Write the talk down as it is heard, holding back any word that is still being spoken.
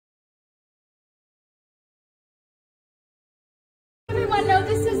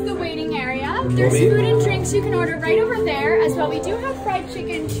There's food and drinks you can order right over there as well. We do have fried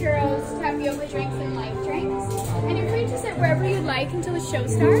chicken, churros, tapioca drinks, and light drinks. And you're free to sit wherever you'd like until the show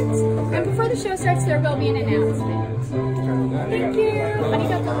starts. And before the show starts, there will be an announcement. Thank you.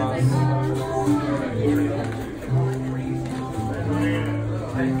 Arigatou gozaimasu.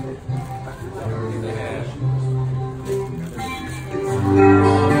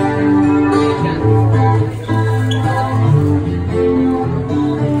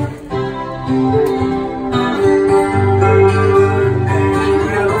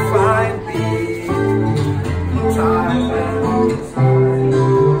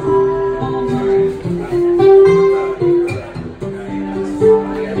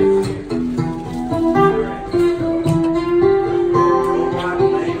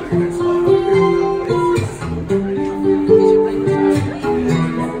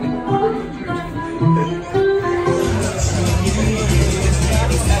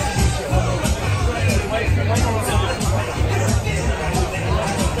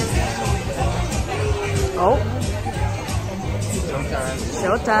 Oh,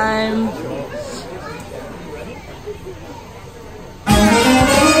 showtime.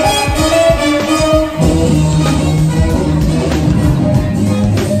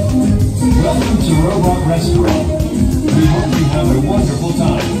 Welcome to Robot Restaurant. We hope you have a wonderful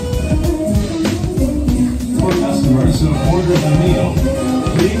time. For customers who have ordered a meal,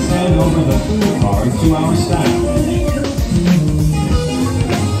 please hand over the food card to our staff.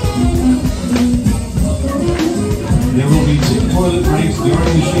 There will be 2 toilet breaks during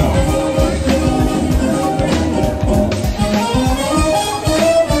the show.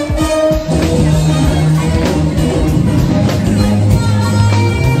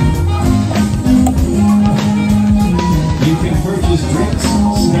 You can purchase drinks,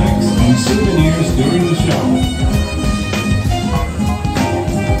 snacks, and souvenirs during the show.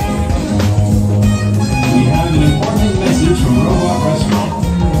 We have an important message from Robot Restaurant.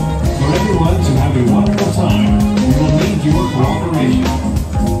 For everyone to have a wonderful time, we will need your cooperation.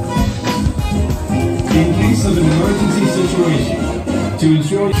 In case of an emergency situation, to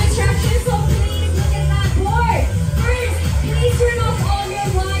ensure... Instructions, so please look at that board. First, please turn off all your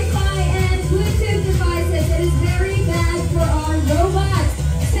Wi-Fi and Bluetooth devices. It is very bad for our robots.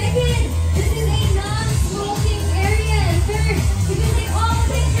 Second, this is a non-smoking area. And third, you can take all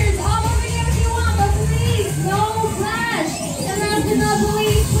the pictures all over here if you want, but please, no flash. And last but not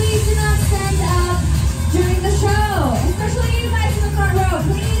least, please do not stand up during the show. Especially you guys in the front row.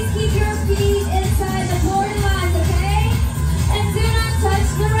 Please keep your feet inside the boarding lines, okay? And do not touch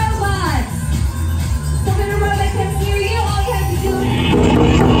the robot.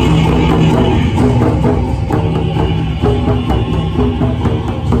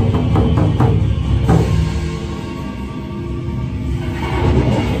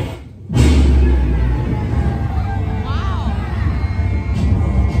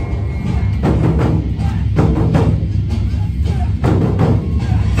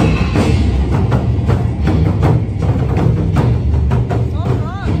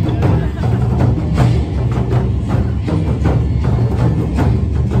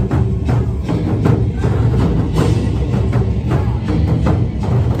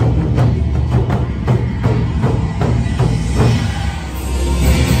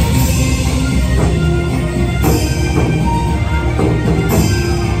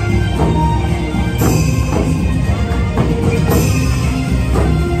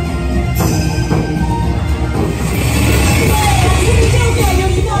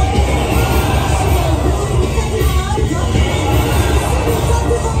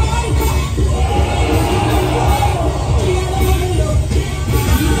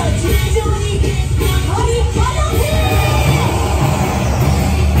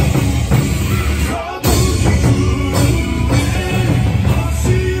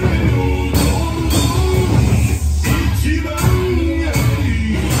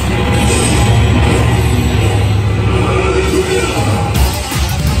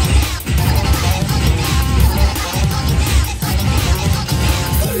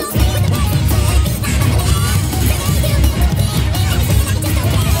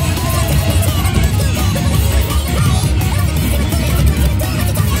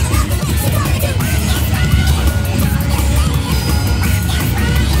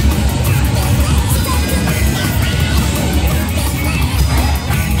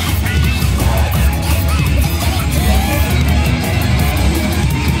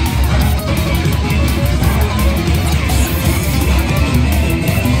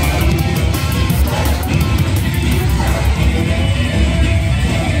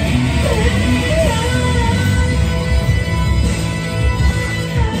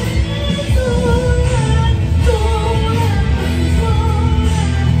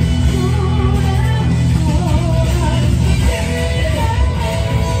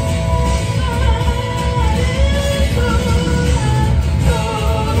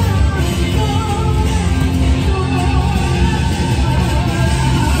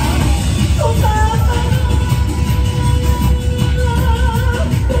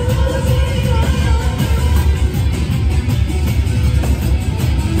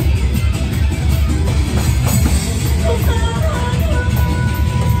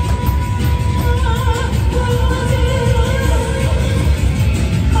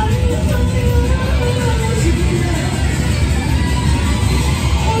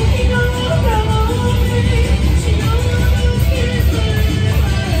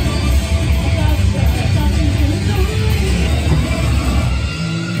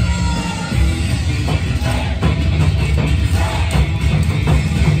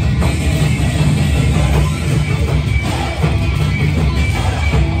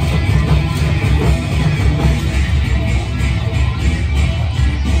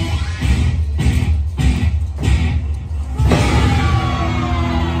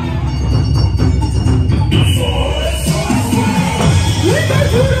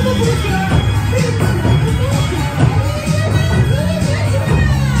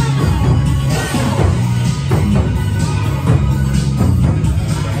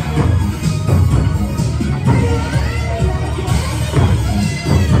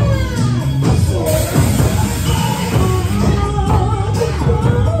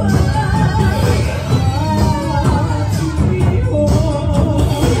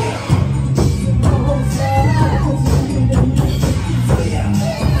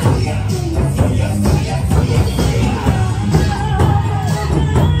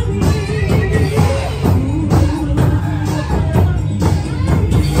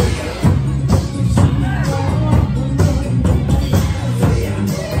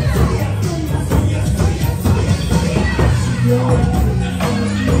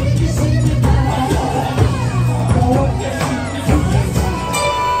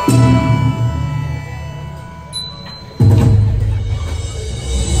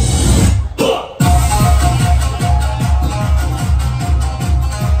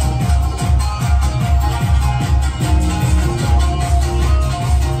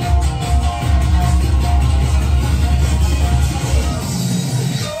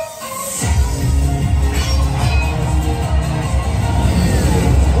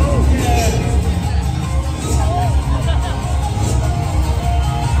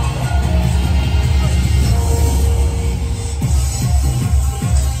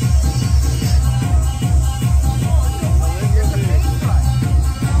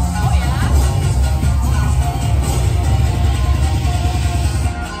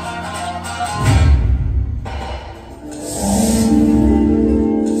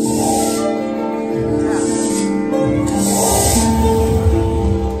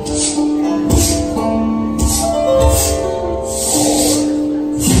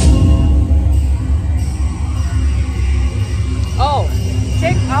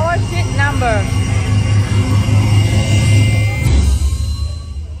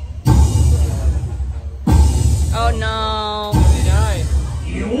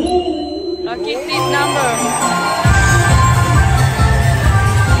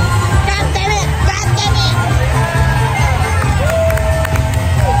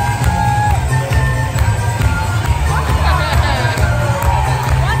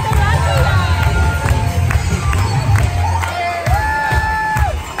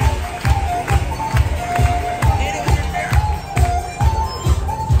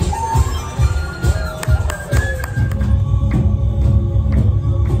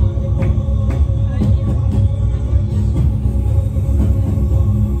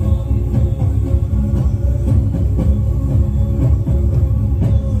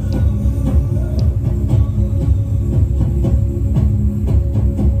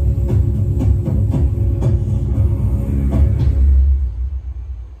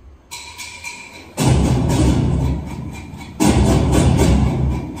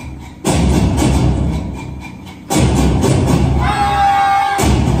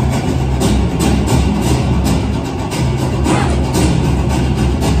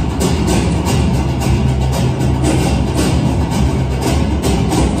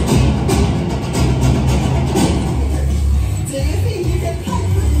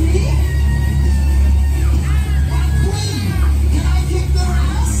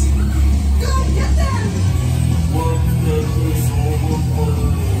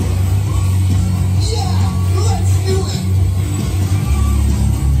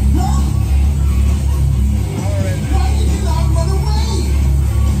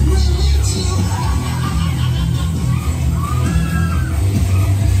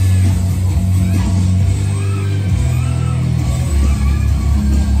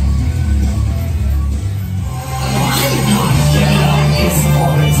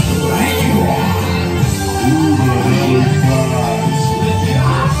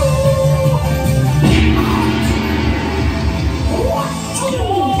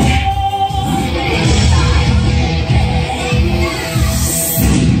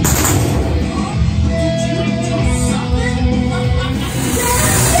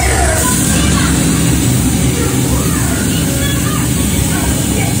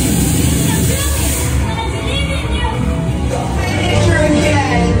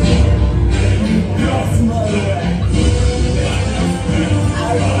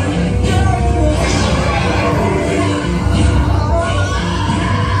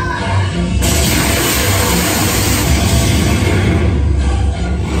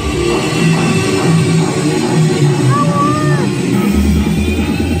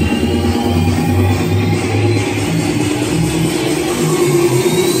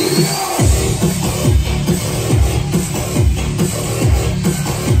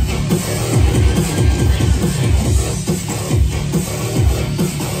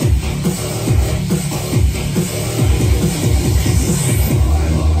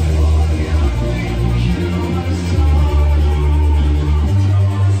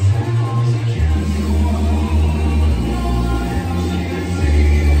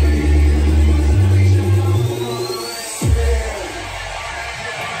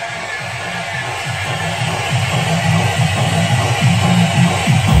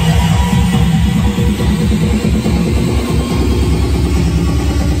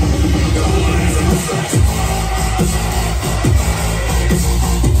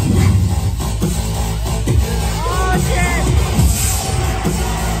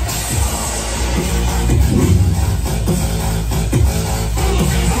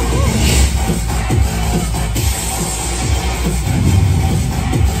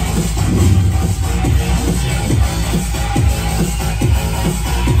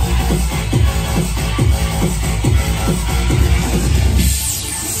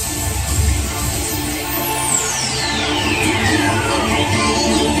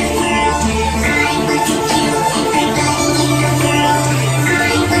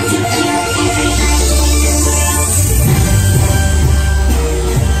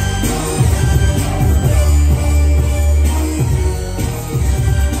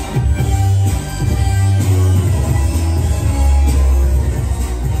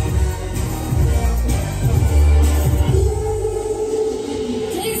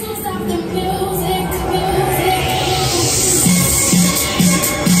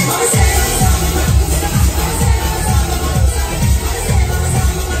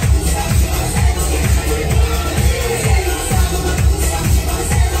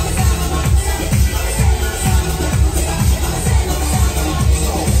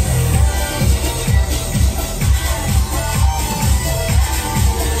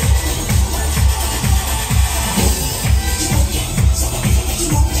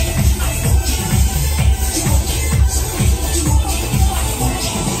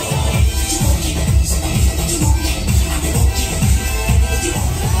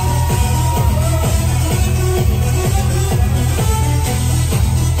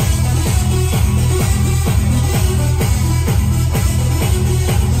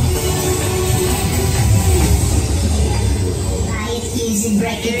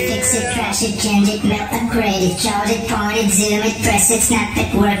 break it, fix it, crash it, change it, melt, upgrade it, charge it, point it, zoom it, press it, snap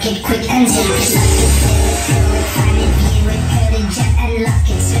it, work it, quick and zoom it, lock it, throw it, find it, view it, code it, jump and lock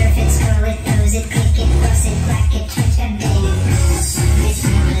it, surf it, scroll it, pose it, click it, cross it, crack it, touch and bait it.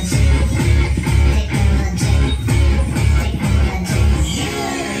 Technology, technology, technology.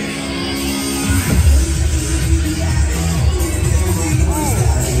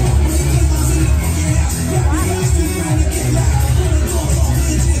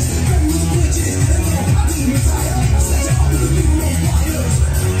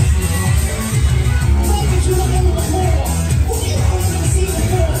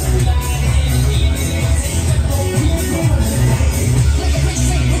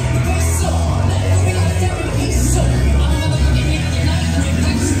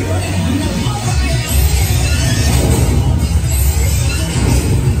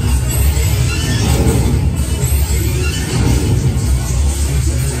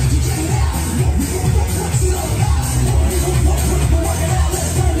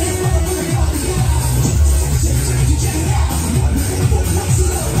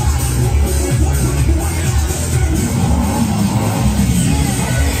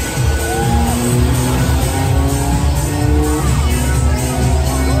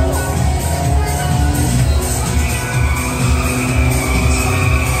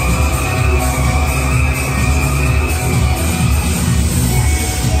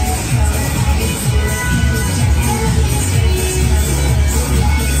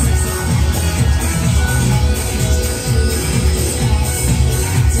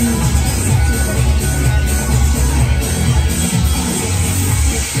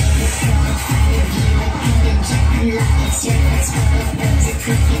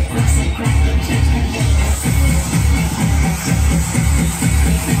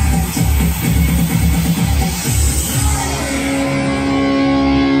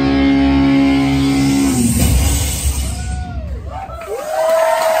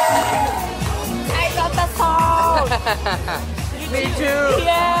 Me too.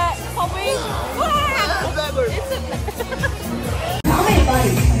 Yeah, for me. Come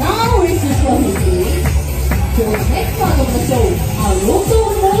everybody, now listen closely. To the next part of the show, our local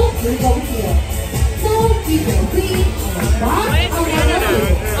road will go here. So keep your feet on the back of the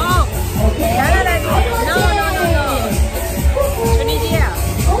road. Oh, Okay? Canada. No. Tunisia.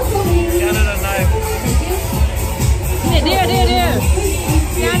 Also here. Canada knife. Thank you. There.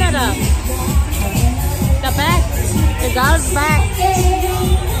 Canada. The back. The girl's back.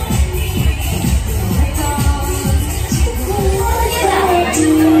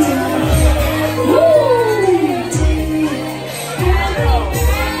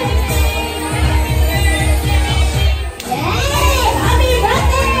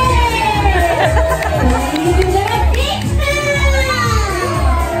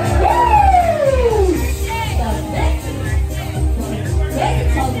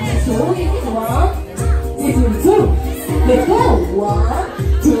 Let's go. 1,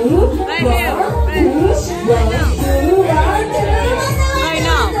 2, 1, 2, 1, 2, 1, 2. Right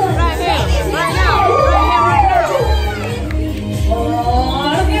now. Right here. Right now. Oh,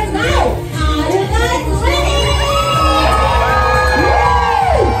 look at now. Are you guys ready?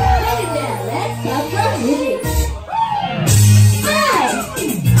 Ready then. Let's start the music.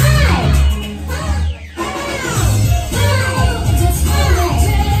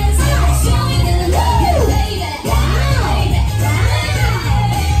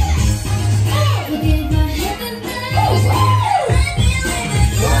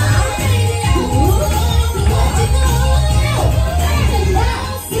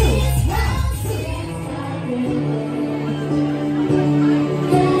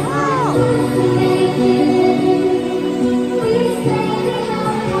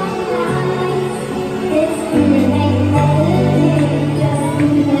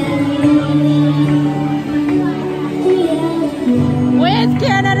 Where's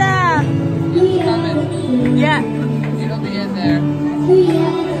Canada? Yeah. It'll be in there.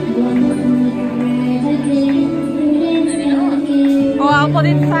 Oh, I'll put it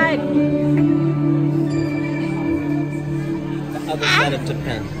inside. The other side of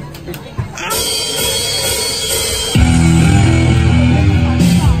Japan.